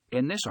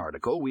In this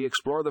article, we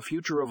explore the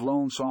future of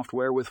loan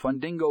software with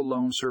Fundingo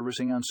loan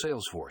servicing on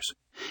Salesforce.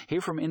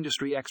 Hear from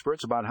industry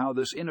experts about how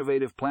this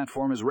innovative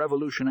platform is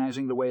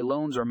revolutionizing the way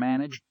loans are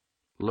managed.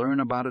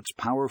 Learn about its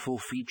powerful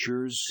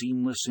features,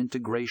 seamless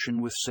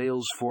integration with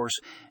Salesforce,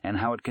 and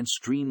how it can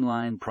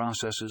streamline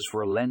processes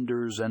for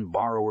lenders and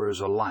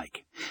borrowers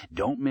alike.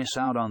 Don't miss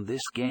out on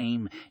this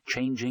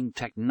game-changing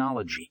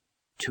technology.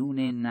 Tune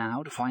in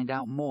now to find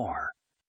out more.